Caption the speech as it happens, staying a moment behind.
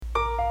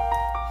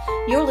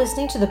You're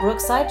listening to the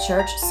Brookside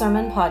Church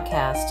Sermon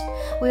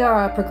Podcast. We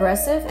are a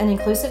progressive and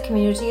inclusive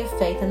community of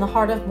faith in the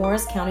heart of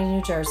Morris County,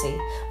 New Jersey,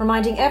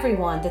 reminding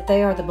everyone that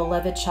they are the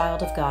beloved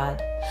child of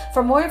God.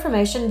 For more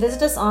information,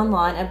 visit us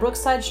online at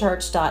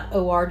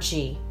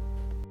brooksidechurch.org.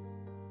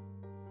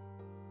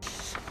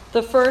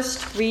 The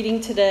first reading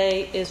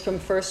today is from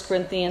 1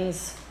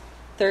 Corinthians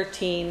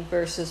 13,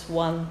 verses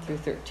 1 through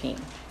 13.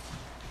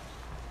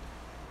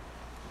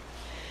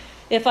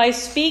 If I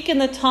speak in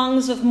the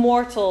tongues of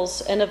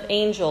mortals and of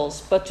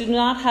angels, but do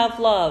not have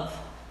love,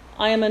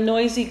 I am a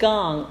noisy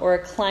gong or a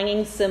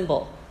clanging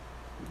cymbal.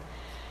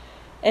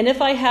 And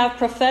if I have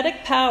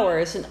prophetic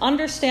powers and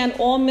understand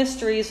all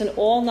mysteries and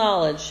all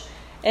knowledge,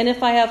 and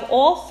if I have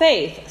all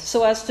faith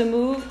so as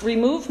to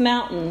remove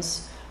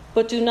mountains,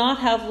 but do not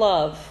have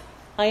love,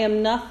 I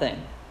am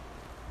nothing.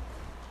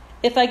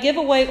 If I give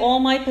away all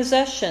my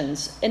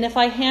possessions, and if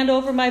I hand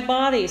over my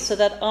body so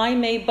that I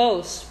may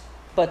boast,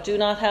 but do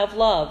not have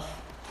love,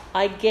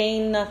 I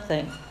gain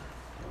nothing.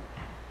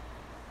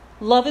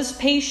 Love is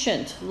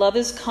patient, love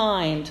is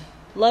kind,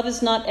 love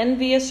is not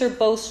envious or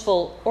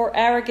boastful or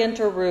arrogant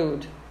or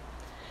rude.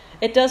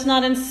 It does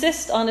not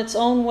insist on its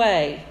own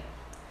way.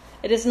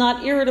 It is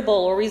not irritable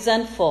or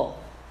resentful.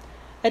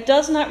 It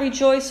does not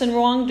rejoice in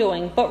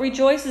wrongdoing, but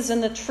rejoices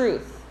in the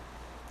truth.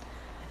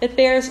 It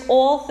bears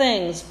all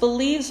things,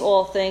 believes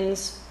all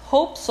things,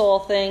 hopes all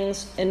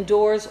things,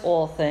 endures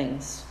all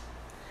things.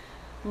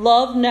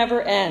 Love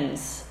never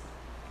ends.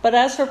 But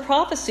as for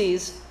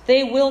prophecies,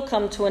 they will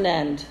come to an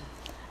end.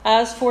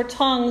 As for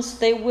tongues,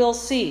 they will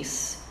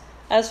cease.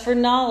 As for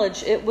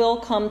knowledge, it will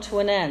come to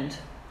an end.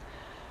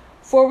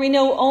 For we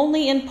know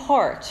only in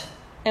part,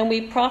 and we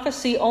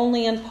prophesy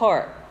only in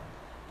part.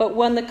 But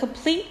when the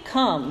complete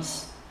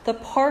comes, the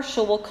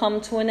partial will come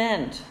to an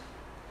end.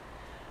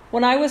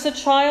 When I was a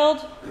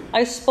child,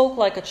 I spoke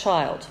like a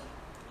child.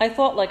 I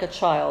thought like a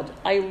child.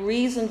 I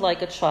reasoned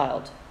like a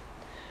child.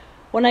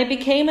 When I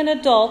became an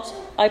adult,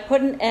 I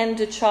put an end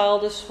to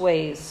childish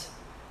ways.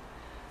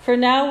 For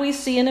now we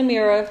see in a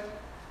mirror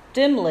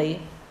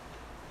dimly,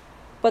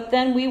 but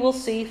then we will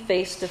see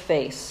face to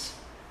face.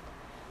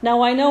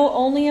 Now I know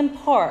only in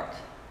part,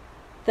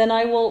 then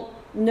I will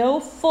know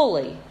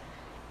fully,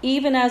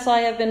 even as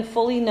I have been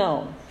fully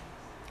known.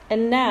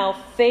 And now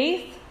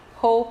faith,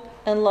 hope,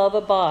 and love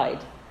abide.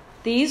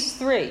 These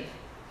three,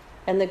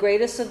 and the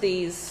greatest of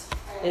these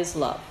is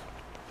love.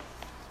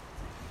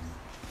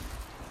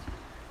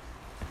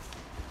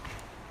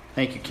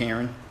 Thank you,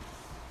 Karen.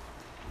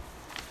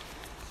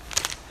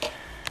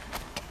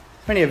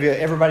 Many of you,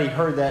 everybody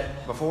heard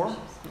that before?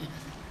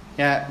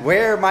 Yeah,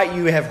 where might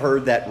you have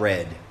heard that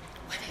read?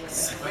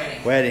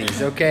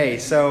 Weddings. Okay,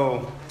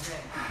 so,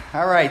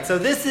 all right. So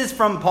this is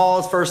from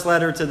Paul's first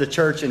letter to the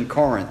church in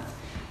Corinth.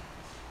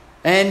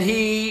 And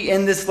he,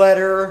 in this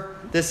letter,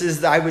 this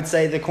is, I would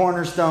say, the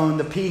cornerstone,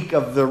 the peak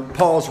of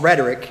Paul's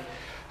rhetoric.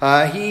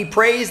 He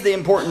praised the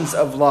importance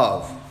of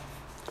love.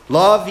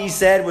 Love, he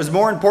said, was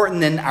more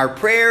important than our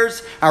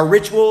prayers, our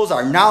rituals,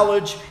 our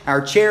knowledge, our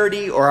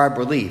charity, or our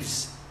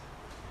beliefs.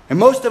 And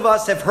most of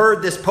us have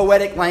heard this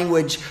poetic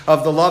language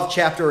of the love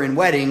chapter in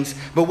weddings,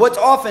 but what's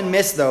often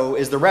missed, though,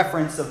 is the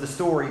reference of the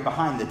story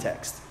behind the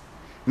text.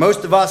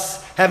 Most of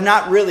us have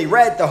not really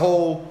read the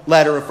whole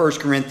letter of 1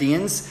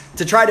 Corinthians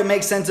to try to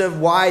make sense of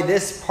why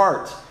this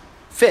part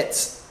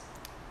fits.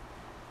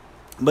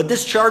 But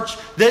this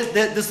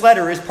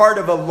letter is part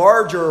of a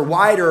larger,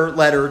 wider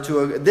letter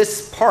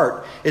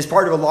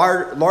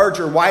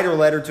larger, wider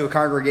letter to a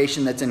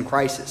congregation that's in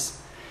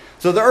crisis.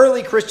 So the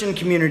early Christian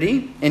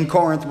community in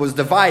Corinth was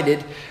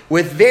divided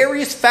with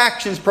various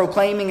factions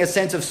proclaiming a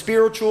sense of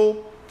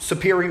spiritual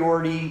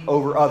superiority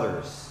over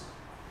others.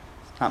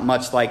 Not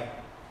much like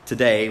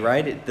today,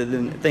 right?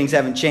 Things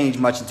haven't changed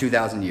much in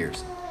 2,000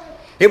 years.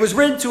 It was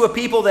written to a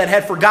people that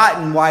had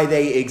forgotten why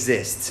they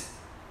exist.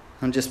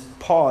 I'll just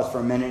pause for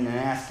a minute and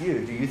ask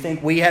you, do you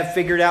think we have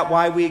figured out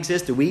why we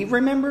exist? Do we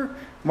remember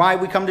why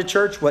we come to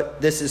church, what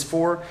this is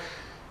for?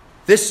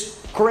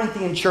 This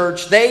Corinthian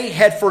church, they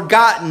had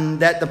forgotten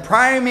that the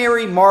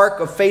primary mark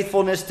of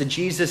faithfulness to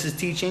Jesus'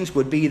 teachings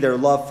would be their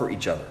love for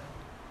each other.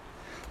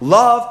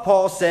 Love,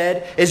 Paul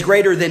said, is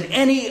greater than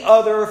any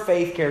other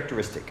faith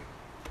characteristic.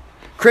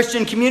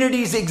 Christian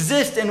communities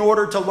exist in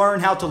order to learn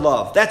how to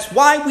love. That's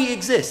why we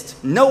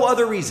exist. No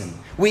other reason.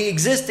 We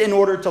exist in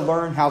order to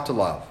learn how to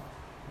love.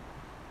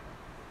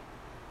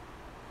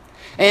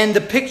 And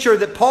the picture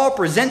that Paul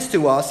presents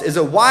to us is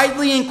a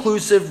widely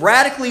inclusive,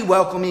 radically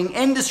welcoming,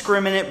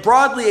 indiscriminate,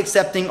 broadly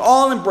accepting,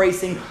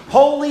 all-embracing,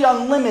 wholly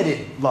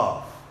unlimited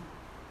love.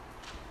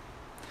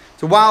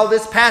 So while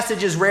this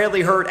passage is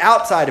rarely heard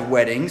outside of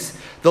weddings,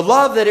 the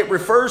love that it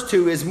refers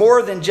to is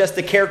more than just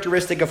a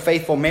characteristic of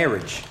faithful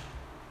marriage.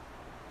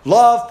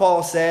 Love,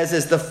 Paul says,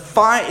 is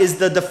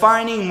the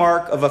defining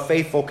mark of a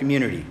faithful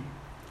community.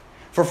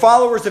 For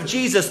followers of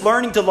Jesus,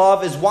 learning to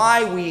love is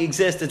why we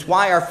exist. It's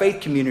why our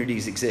faith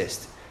communities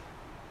exist.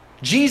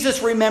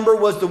 Jesus, remember,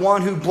 was the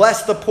one who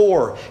blessed the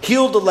poor,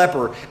 healed the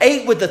leper,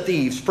 ate with the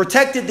thieves,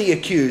 protected the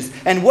accused,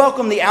 and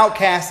welcomed the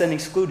outcast and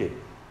excluded.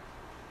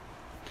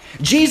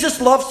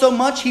 Jesus loved so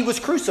much he was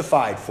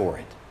crucified for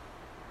it.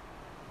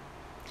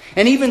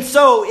 And even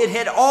so, it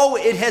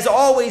has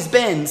always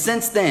been,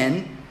 since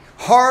then,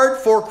 hard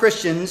for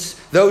Christians,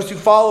 those who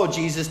follow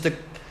Jesus, to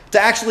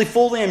actually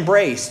fully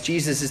embrace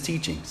Jesus'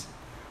 teachings,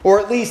 or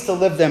at least to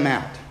live them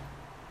out.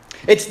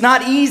 It's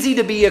not easy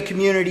to be a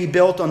community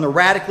built on the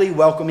radically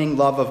welcoming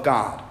love of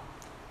God.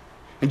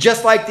 And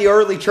just like the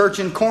early church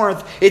in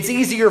Corinth, it's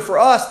easier for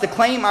us to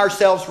claim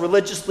ourselves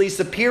religiously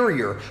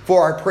superior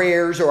for our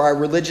prayers or our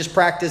religious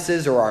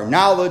practices or our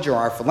knowledge or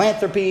our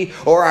philanthropy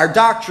or our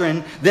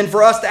doctrine than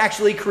for us to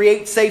actually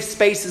create safe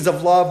spaces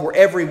of love where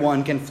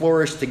everyone can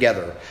flourish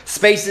together.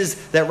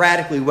 Spaces that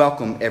radically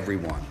welcome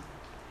everyone.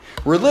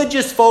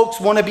 Religious folks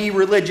want to be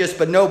religious,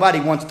 but nobody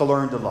wants to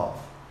learn to love.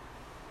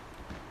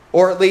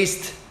 Or at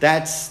least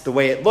that's the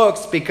way it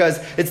looks, because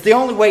it's the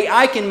only way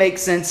I can make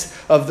sense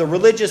of the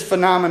religious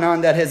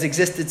phenomenon that has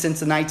existed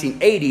since the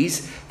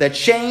 1980s that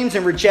shames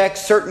and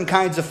rejects certain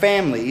kinds of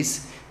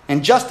families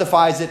and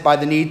justifies it by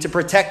the need to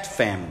protect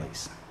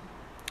families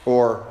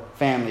or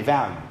family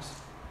values.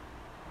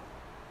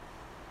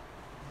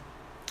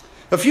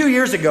 A few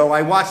years ago,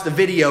 I watched a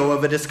video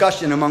of a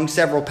discussion among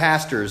several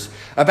pastors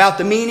about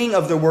the meaning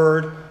of the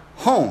word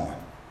home.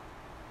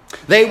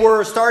 They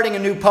were starting a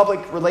new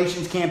public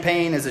relations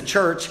campaign as a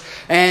church,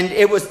 and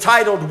it was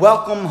titled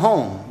Welcome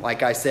Home,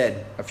 like I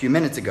said a few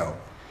minutes ago.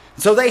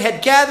 So they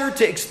had gathered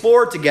to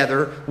explore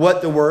together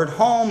what the word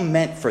home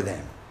meant for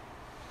them.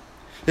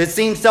 It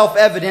seems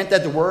self-evident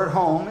that the word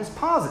home is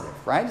positive,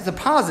 right? It's a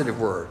positive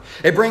word.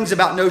 It brings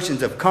about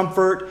notions of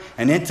comfort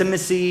and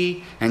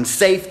intimacy and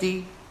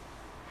safety.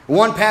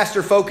 One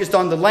pastor focused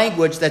on the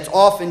language that's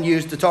often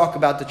used to talk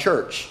about the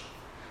church.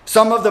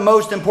 Some of the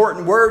most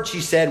important words,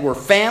 she said, were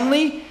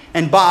family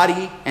and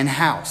body and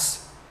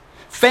house.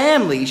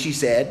 Family, she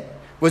said,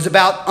 was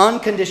about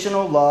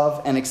unconditional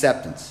love and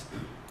acceptance.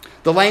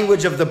 The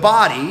language of the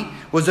body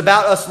was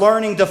about us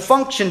learning to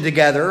function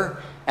together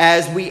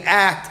as we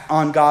act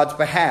on God's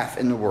behalf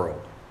in the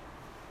world.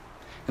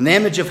 And the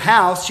image of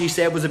house, she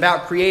said, was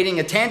about creating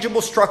a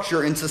tangible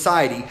structure in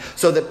society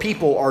so that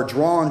people are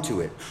drawn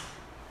to it.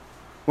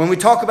 When we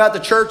talk about the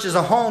church as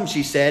a home,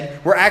 she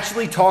said, we're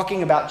actually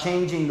talking about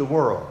changing the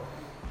world.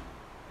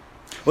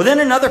 Well, then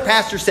another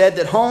pastor said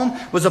that home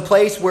was a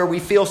place where we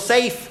feel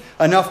safe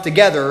enough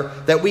together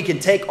that we can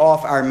take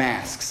off our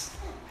masks.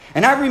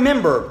 And I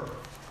remember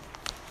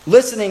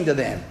listening to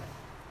them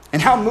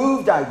and how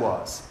moved I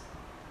was.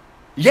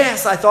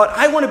 Yes, I thought,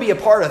 I want to be a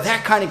part of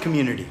that kind of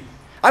community.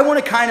 I want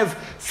a kind of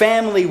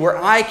family where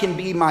I can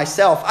be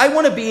myself. I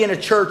want to be in a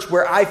church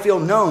where I feel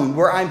known,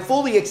 where I'm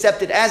fully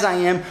accepted as I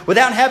am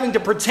without having to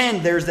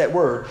pretend, there's that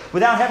word,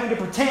 without having to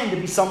pretend to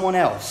be someone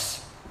else.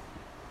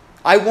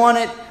 I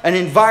wanted an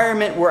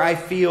environment where I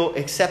feel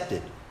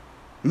accepted.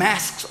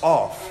 Masks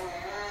off.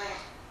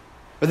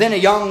 But then a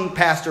young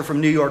pastor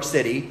from New York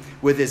City,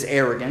 with his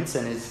arrogance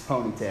and his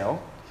ponytail,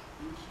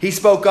 he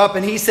spoke up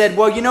and he said,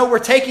 well, we're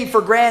taking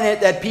for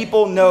granted that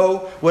people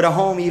know what a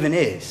home even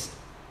is.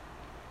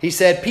 He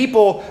said,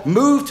 people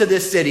move to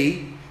this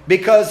city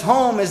because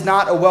home is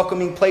not a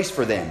welcoming place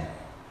for them.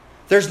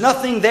 There's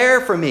nothing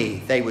there for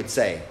me, they would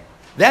say.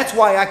 That's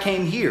why I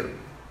came here.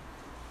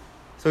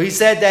 So he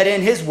said that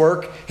in his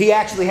work, he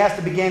actually has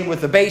to begin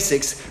with the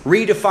basics,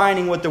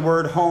 redefining what the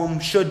word home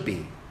should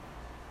be.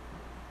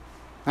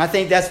 I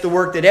think that's the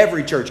work that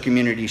every church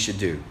community should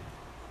do.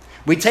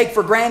 We take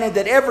for granted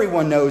that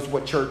everyone knows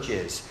what church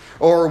is,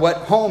 or what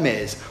home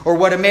is, or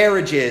what a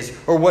marriage is,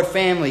 or what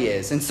family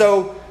is. And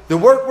so the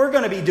work we're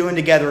going to be doing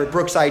together at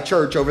Brookside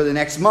Church over the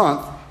next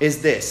month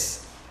is this.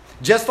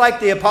 Just like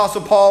the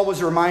Apostle Paul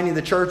was reminding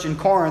the church in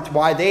Corinth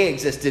why they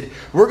existed,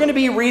 we're going to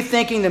be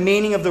rethinking the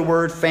meaning of the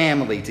word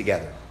family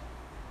together.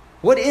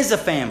 What is a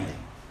family?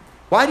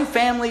 Why do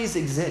families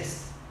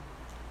exist?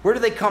 Where do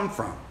they come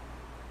from?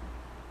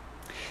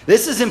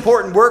 This is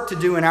important work to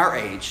do in our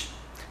age.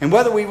 And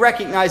whether we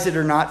recognize it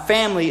or not,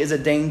 family is a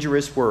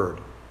dangerous word.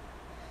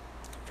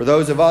 For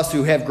those of us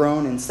who have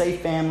grown in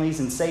safe families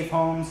and safe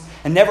homes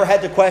and never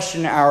had to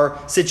question our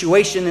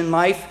situation in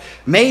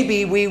life,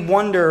 maybe we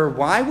wonder,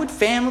 why would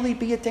family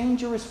be a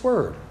dangerous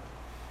word?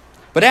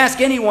 But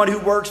ask anyone who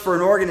works for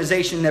an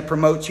organization that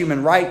promotes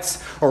human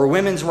rights or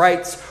women's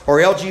rights or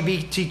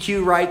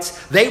LGBTQ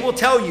rights. They will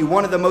tell you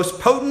one of the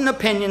most potent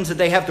opinions that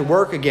they have to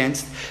work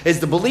against is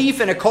the belief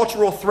in a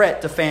cultural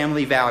threat to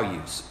family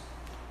values.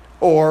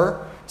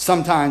 Or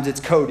sometimes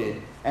it's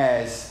coded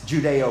as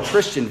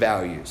Judeo-Christian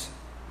values.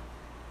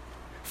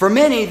 For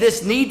many,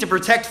 this need to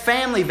protect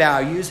family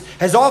values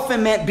has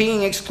often meant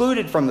being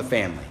excluded from the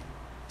family,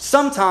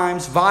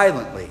 sometimes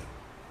violently.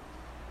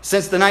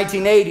 Since the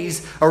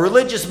 1980s, a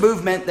religious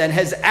movement that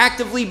has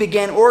actively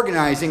began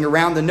organizing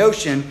around the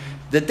notion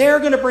that they're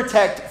going to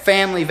protect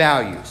family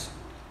values.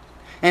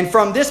 And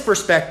from this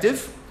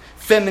perspective,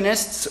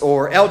 feminists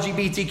or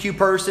LGBTQ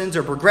persons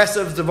or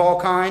progressives of all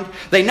kind,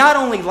 they not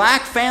only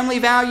lack family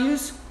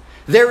values,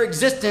 their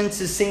existence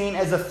is seen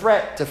as a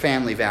threat to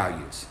family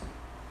values.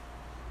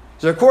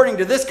 So according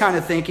to this kind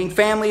of thinking,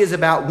 family is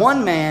about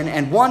one man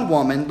and one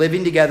woman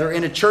living together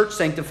in a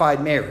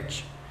church-sanctified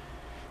marriage.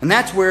 And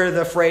that's where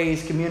the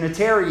phrase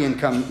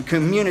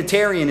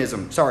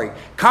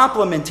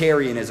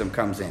complementarianism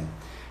comes in.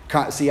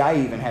 See, I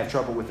even have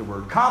trouble with the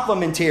word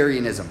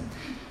complementarianism.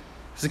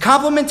 So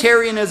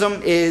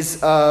complementarianism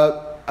is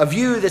a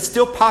view that's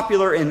still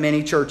popular in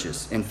many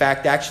churches. In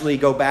fact, actually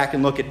go back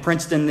and look at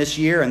Princeton this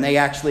year, and they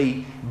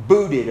actually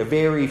booted a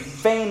very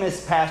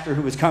famous pastor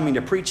who was coming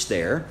to preach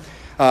there.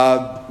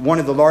 One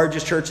of the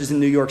largest churches in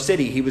New York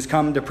City. He was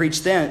coming to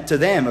preach to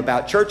them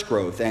about church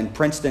growth, and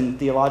Princeton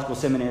Theological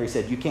Seminary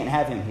said, "You can't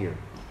have him here.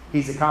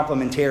 He's a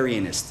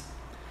complementarianist.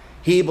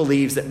 He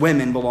believes that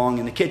women belong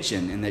in the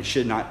kitchen and that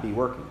should not be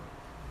working."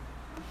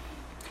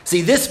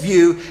 See, this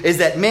view is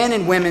that men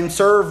and women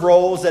serve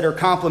roles that are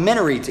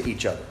complementary to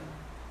each other.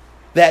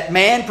 That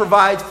man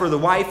provides for the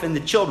wife and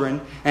the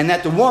children, and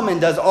that the woman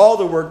does all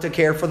the work to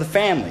care for the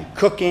family,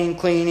 cooking,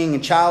 cleaning,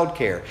 and child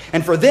care.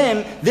 And for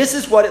them, this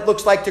is what it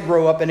looks like to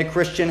grow up in a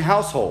Christian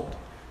household.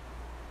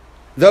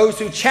 Those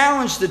who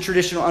challenge the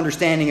traditional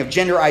understanding of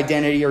gender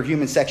identity or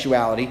human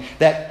sexuality,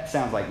 that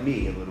sounds like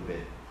me a little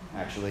bit,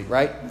 actually,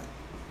 right?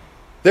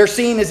 They're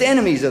seen as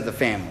enemies of the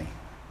family.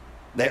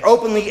 They're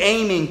openly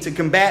aiming to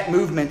combat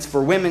movements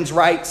for women's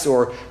rights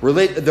or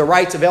the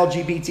rights of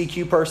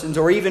LGBTQ persons,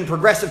 or even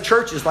progressive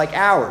churches like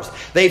ours.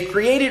 They've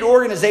created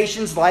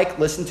organizations like,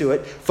 listen to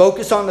it,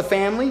 Focus on the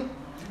Family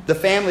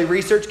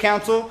Research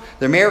Council,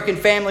 the American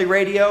Family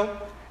Radio.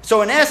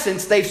 So in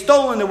essence, they've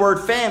stolen the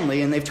word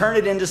family and they've turned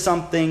it into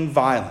something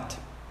violent.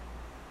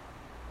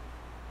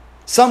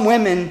 Some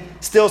women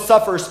still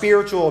suffer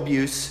spiritual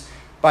abuse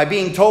by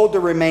being told to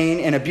remain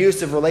in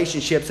abusive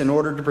relationships in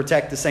order to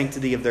protect the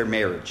sanctity of their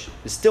marriage.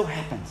 It still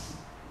happens.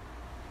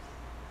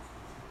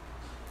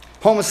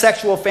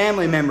 Homosexual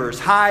family members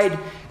hide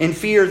in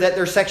fear that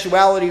their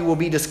sexuality will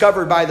be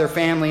discovered by their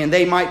family and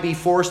they might be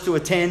forced to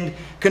attend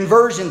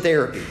conversion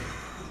therapy.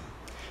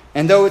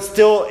 And though it's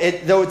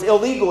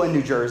illegal in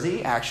New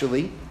Jersey,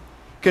 actually,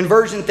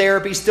 conversion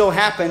therapy still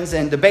happens,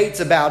 and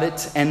debates about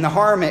it and the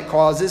harm it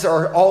causes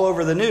are all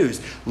over the news.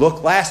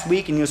 Look last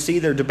week and you'll see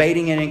they're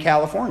debating it in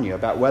California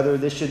about whether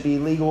this should be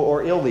legal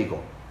or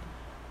illegal.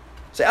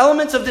 So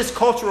elements of this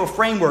cultural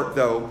framework,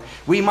 though,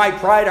 we might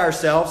pride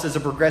ourselves as a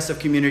progressive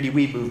community.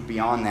 We move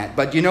beyond that.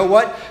 But you know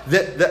what?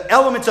 The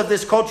elements of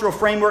this cultural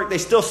framework, they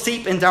still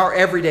seep into our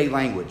everyday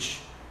language,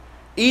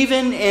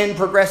 even in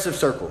progressive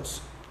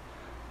circles.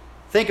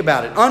 Think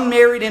about it.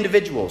 Unmarried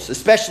individuals,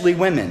 especially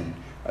women,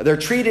 they're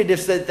treated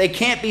as that they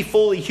can't be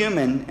fully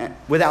human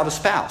without a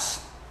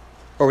spouse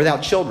or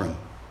without children.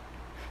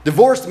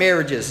 Divorced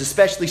marriages,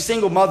 especially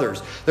single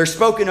mothers, they're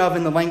spoken of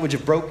in the language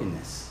of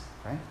brokenness.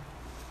 Right?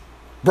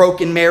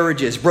 Broken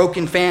marriages,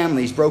 broken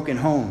families, broken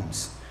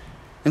homes.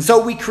 And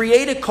so we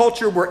create a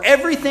culture where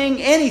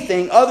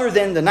anything other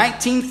than the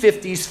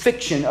 1950s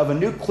fiction of a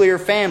nuclear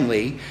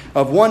family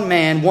of one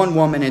man, one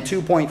woman, and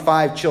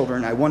 2.5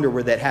 children, I wonder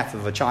where that half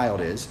of a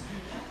child is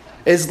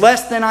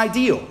less than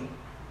ideal.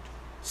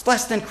 It's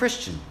less than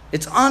Christian.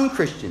 It's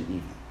unchristian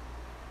even.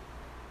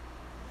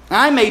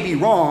 I may be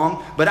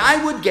wrong, but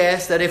I would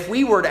guess that if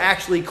we were to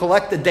actually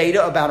collect the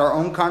data about our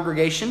own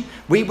congregation,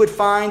 we would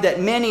find that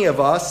many of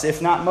us,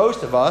 if not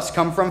most of us,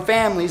 come from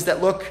families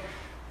that look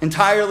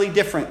entirely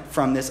different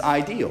from this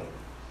ideal.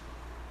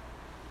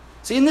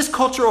 See, in this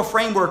cultural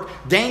framework,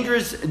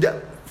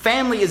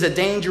 family is a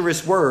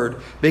dangerous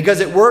word because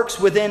it works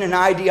within an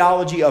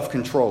ideology of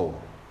control.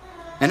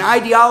 An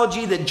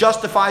ideology that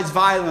justifies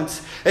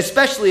violence,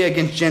 especially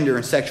against gender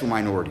and sexual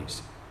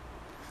minorities.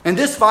 And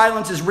this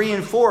violence is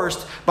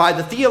reinforced by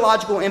the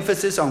theological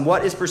emphasis on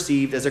what is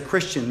perceived as a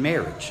Christian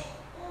marriage.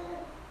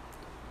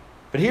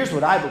 But here's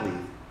what I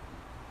believe.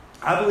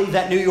 I believe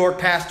that New York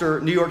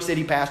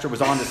City pastor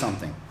was onto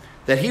something.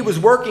 That he was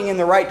working in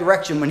the right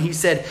direction when he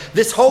said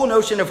this whole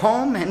notion of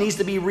home needs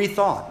to be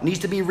rethought, needs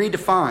to be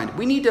redefined.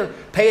 We need to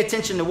pay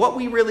attention to what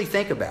we really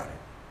think about it.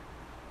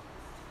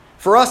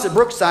 For us at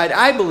Brookside,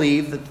 I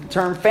believe that the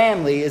term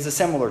family is a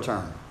similar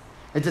term.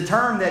 It's a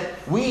term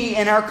that we,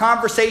 in our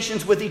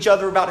conversations with each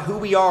other about who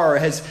we are,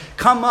 has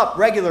come up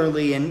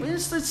regularly, and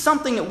it's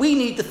something that we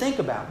need to think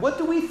about. What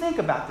do we think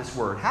about this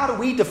word? How do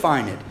we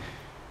define it?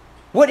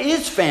 What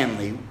is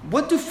family?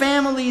 What do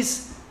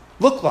families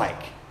look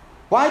like?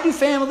 Why do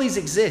families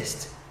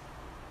exist?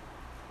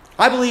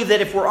 I believe that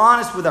if we're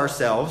honest with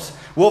ourselves,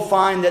 we'll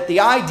find that the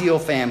ideal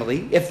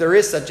family, if there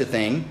is such a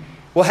thing,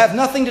 will have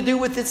nothing to do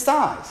with its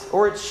size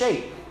or its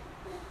shape,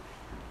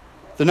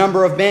 the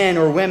number of men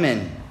or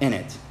women in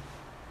it.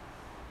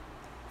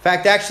 In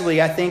fact,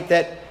 actually, I think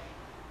that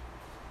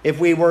if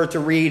we were to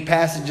read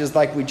passages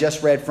like we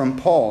just read from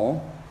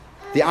Paul,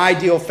 the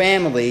ideal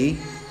family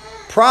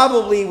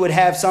probably would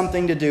have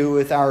something to do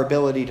with our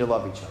ability to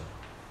love each other.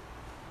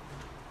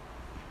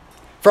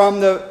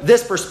 From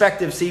this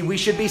perspective, see, we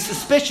should be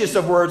suspicious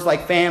of words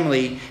like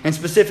family and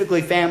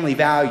specifically family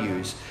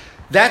values.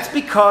 That's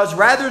because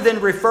rather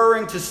than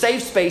referring to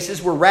safe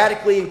spaces where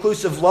radically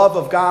inclusive love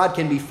of God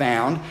can be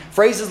found,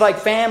 phrases like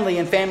family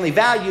and family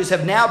values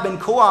have now been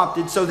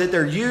co-opted so that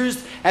they're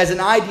used as an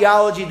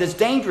ideology that's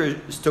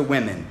dangerous to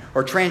women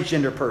or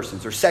transgender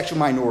persons or sexual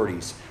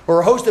minorities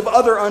or a host of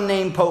other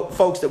unnamed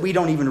folks that we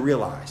don't even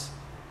realize.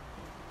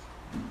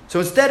 So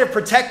instead of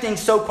protecting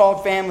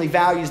so-called family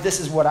values, this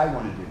is what I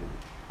want to do.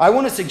 I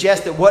want to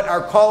suggest that what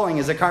our calling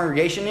as a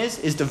congregation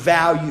is to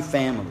value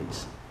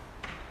families.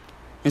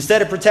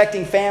 Instead of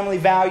protecting family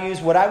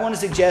values, what I want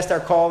to suggest our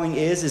calling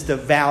is to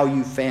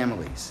value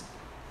families.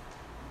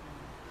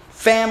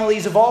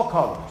 Families of all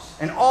colors,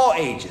 and all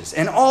ages,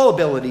 and all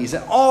abilities,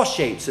 and all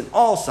shapes, and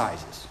all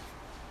sizes.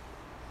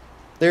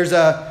 There's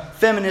a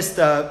feminist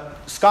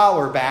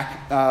scholar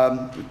back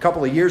a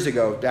couple of years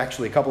ago,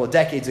 actually a couple of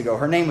decades ago.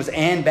 Her name was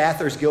Ann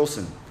Bathurst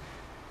Gilson.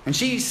 And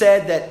she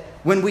said that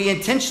when we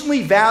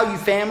intentionally value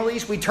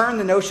families, we turn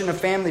the notion of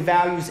family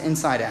values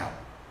inside out.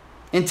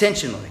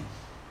 Intentionally.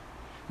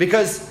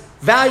 Because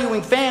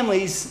valuing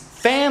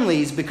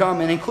families become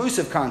an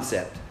inclusive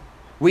concept.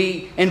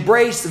 We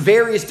embrace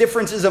various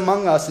differences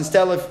among us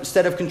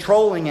instead of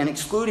controlling and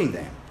excluding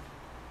them.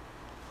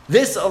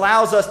 This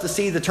allows us to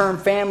see the term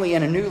family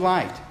in a new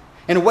light,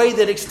 in a way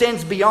that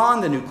extends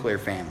beyond the nuclear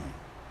family.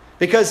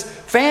 Because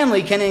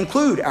family can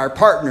include our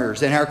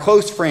partners and our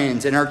close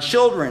friends and our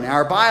children,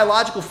 our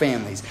biological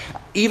families,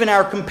 even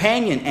our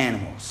companion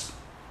animals.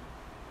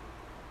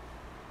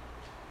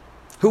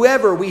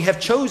 Whoever we have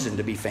chosen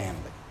to be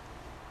family.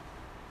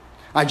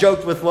 I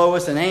joked with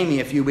Lois and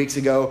Amy a few weeks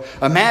ago,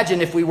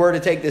 imagine if we were to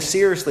take this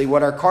seriously,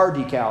 what our car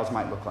decals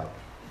might look like.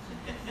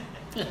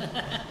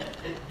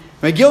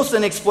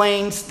 Gilson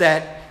explains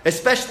that,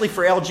 especially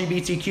for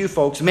LGBTQ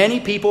folks, many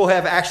people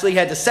have actually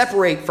had to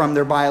separate from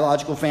their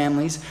biological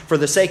families for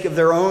the sake of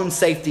their own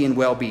safety and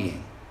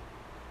well-being.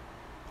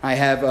 I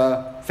have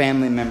a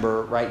family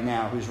member right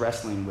now who's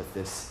wrestling with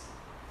this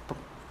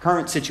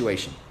current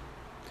situation.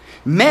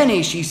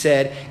 Many, she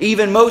said,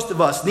 even most of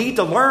us, need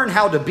to learn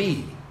how to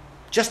be,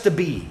 just to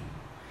be,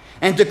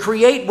 and to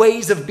create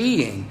ways of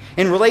being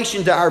in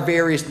relation to our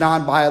various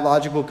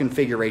non-biological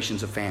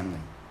configurations of family.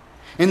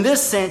 In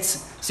this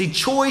sense, see,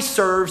 choice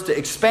serves to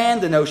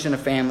expand the notion of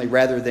family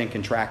rather than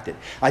contract it.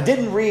 I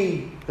didn't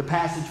read the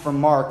passage from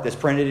Mark that's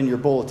printed in your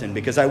bulletin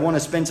because I want to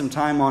spend some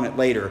time on it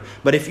later.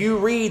 But if you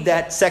read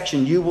that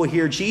section, you will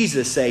hear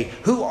Jesus say,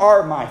 "Who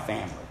are my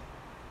family?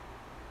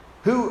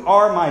 Who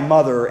are my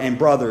mother and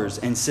brothers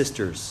and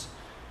sisters?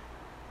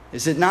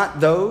 Is it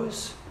not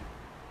those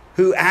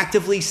who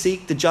actively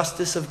seek the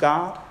justice of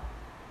God?"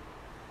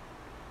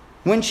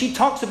 When she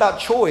talks about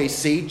choice,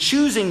 see,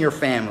 choosing your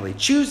family,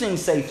 choosing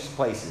safe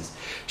places,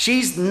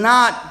 she's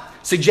not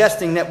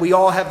suggesting that we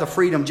all have the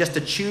freedom just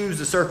to choose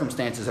the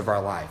circumstances of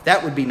our life.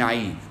 That would be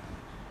naive.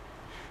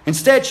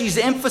 Instead, she's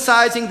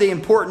emphasizing the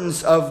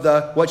importance of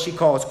the, what she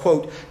calls,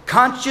 quote,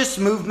 conscious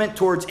movement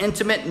towards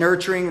intimate,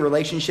 nurturing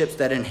relationships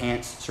that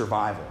enhance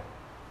survival.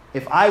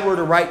 If I were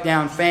to write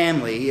down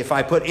family, if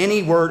I put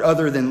any word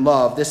other than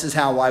love, this is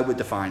how I would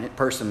define it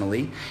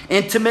personally.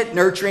 Intimate,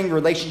 nurturing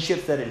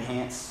relationships that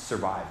enhance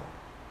survival.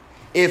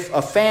 If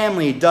a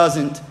family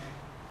doesn't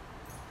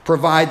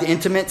provide the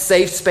intimate,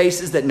 safe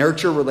spaces that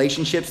nurture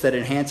relationships that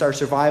enhance our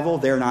survival,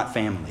 they're not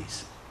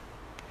families.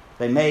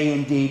 They may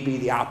indeed be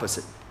the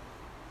opposite.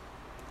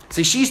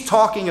 See, she's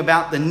talking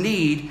about the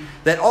need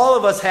that all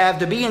of us have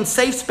to be in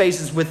safe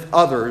spaces with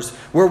others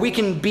where we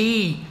can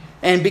be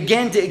and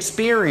begin to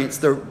experience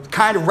the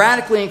kind of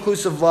radically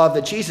inclusive love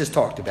that Jesus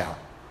talked about,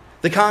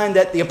 the kind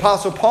that the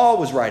Apostle Paul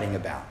was writing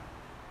about.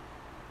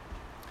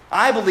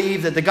 I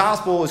believe that the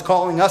gospel is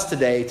calling us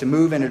today to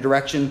move in a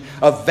direction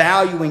of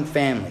valuing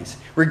families,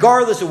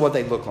 regardless of what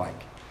they look like,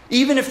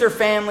 even if they're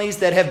families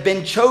that have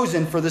been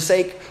chosen for the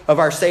sake of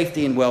our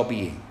safety and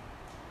well-being.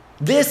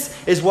 This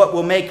is what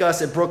will make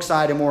us at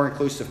Brookside a more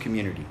inclusive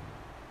community.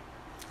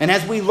 And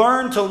as we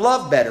learn to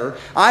love better,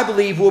 I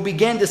believe we'll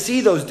begin to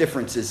see those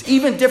differences,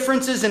 even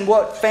differences in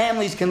what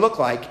families can look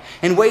like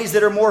in ways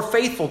that are more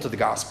faithful to the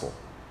gospel.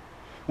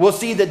 We'll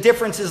see that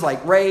differences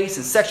like race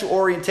and sexual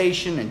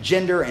orientation and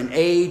gender and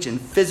age and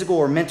physical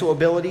or mental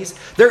abilities,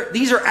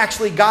 these are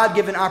actually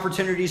God-given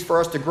opportunities for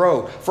us to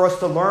grow, for us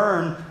to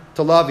learn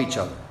to love each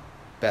other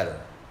better.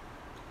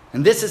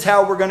 And this is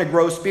how we're going to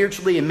grow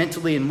spiritually and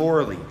mentally and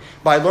morally,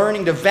 by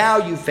learning to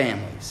value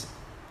families.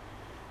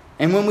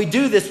 And when we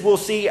do this, we'll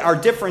see our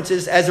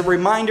differences as a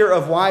reminder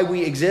of why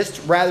we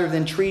exist rather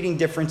than treating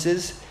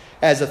differences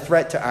as a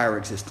threat to our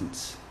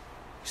existence.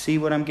 See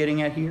what I'm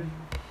getting at here?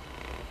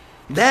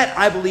 That,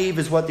 I believe,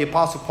 is what the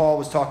Apostle Paul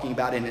was talking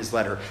about in his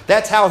letter.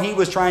 That's how he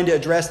was trying to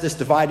address this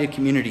divided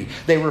community.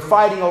 They were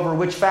fighting over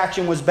which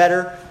faction was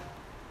better.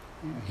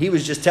 He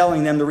was just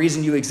telling them the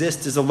reason you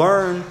exist is to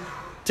learn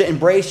to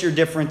embrace your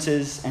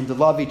differences and to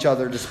love each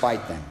other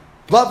despite them.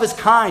 Love is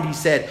kind, he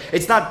said.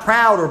 It's not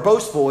proud or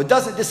boastful. It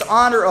doesn't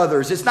dishonor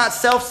others. It's not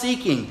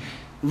self-seeking.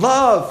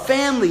 Love,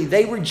 family,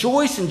 they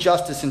rejoice in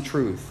justice and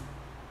truth.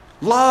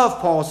 Love,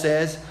 Paul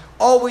says,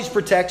 always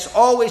protects,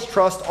 always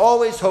trusts,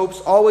 always hopes,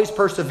 always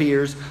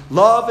perseveres.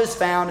 Love is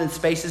found in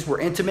spaces where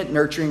intimate,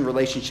 nurturing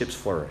relationships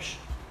flourish.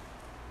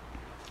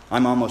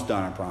 I'm almost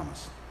done, I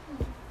promise.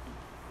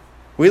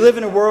 We live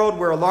in a world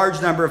where a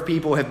large number of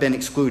people have been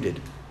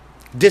excluded,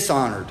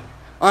 dishonored,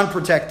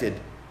 unprotected,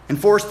 and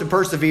forced to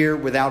persevere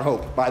without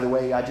hope. By the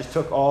way, I just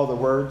took all the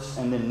words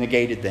and then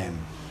negated them.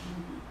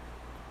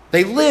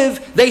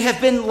 They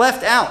have been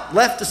left out,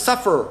 left to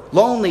suffer,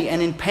 lonely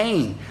and in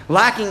pain,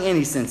 lacking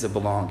any sense of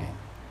belonging.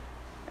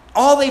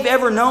 All they've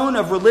ever known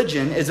of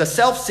religion is a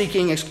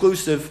self-seeking,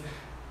 exclusive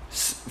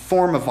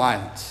form of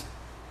violence.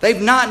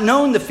 They've not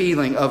known the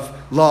feeling of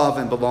love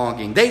and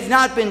belonging. They've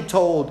not been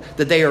told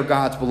that they are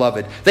God's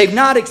beloved. They've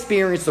not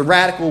experienced the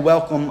radical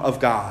welcome of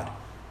God.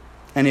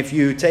 And if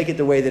you take it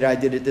the way that I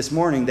did it this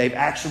morning, they've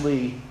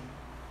actually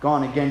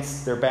gone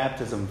against their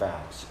baptism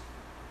vows.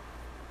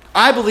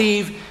 I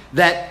believe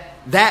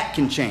that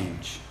can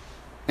change.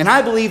 And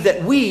I believe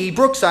that we,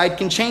 Brookside,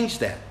 can change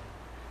that.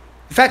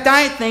 In fact,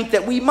 I think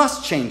that we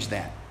must change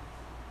that.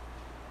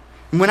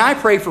 And when I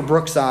pray for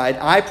Brookside,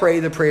 I pray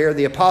the prayer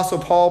the Apostle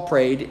Paul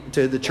prayed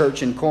to the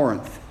church in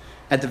Corinth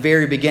at the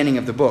very beginning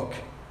of the book.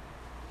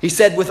 He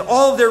said, with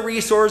all of their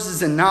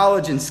resources and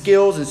knowledge and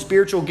skills and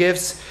spiritual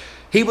gifts,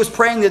 he was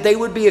praying that they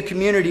would be a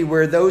community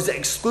where those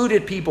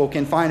excluded people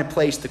can find a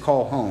place to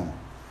call home.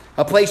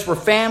 A place where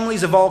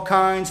families of all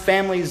kinds,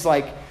 families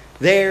like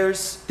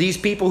theirs, these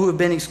people who have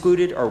been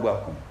excluded, are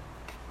welcome.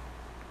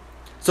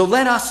 So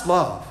let us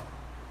love.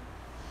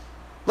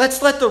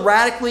 Let's let the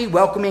radically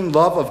welcoming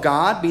love of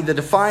God be the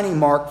defining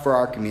mark for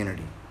our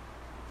community.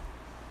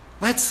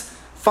 Let's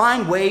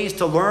find ways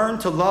to learn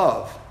to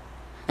love.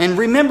 And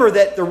remember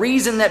that the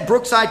reason that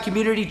Brookside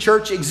Community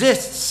Church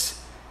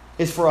exists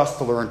is for us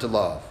to learn to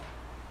love.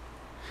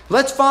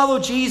 Let's follow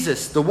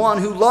Jesus, the one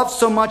who loved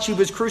so much he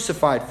was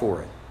crucified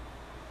for it.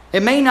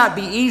 It may not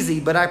be easy,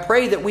 but I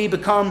pray that we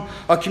become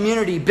a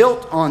community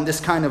built on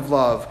this kind of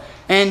love.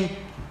 And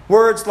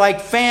words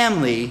like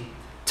family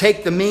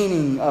take the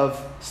meaning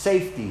of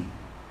safety,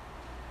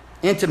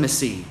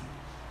 intimacy.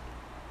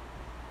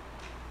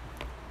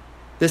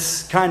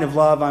 This kind of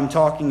love I'm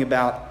talking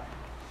about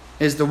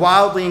is the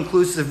wildly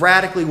inclusive,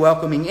 radically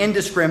welcoming,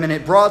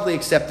 indiscriminate, broadly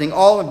accepting,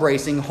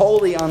 all-embracing,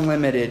 wholly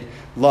unlimited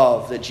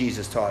love that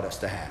Jesus taught us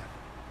to have.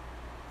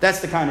 That's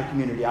the kind of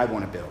community I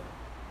want to build.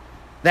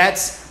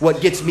 That's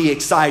what gets me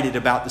excited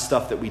about the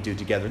stuff that we do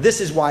together. This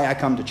is why I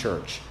come to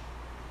church.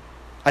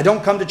 I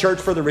don't come to church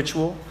for the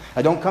ritual.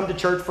 I don't come to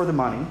church for the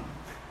money.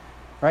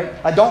 Right?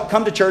 I don't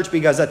come to church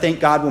because I think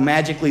God will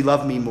magically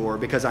love me more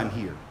because I'm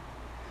here.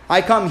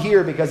 I come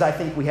here because I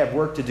think we have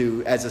work to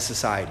do as a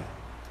society.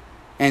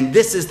 And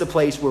this is the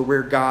place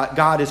where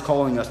God is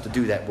calling us to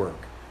do that work.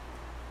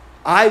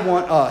 I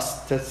want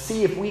us to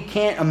see if we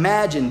can't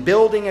imagine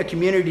building a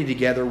community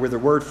together where the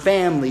word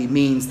family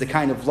means the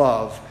kind of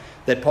love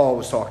that Paul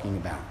was talking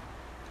about.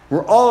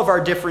 Where all of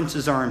our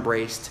differences are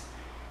embraced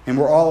and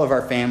where all of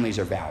our families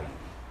are valued.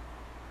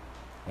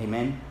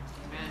 Amen.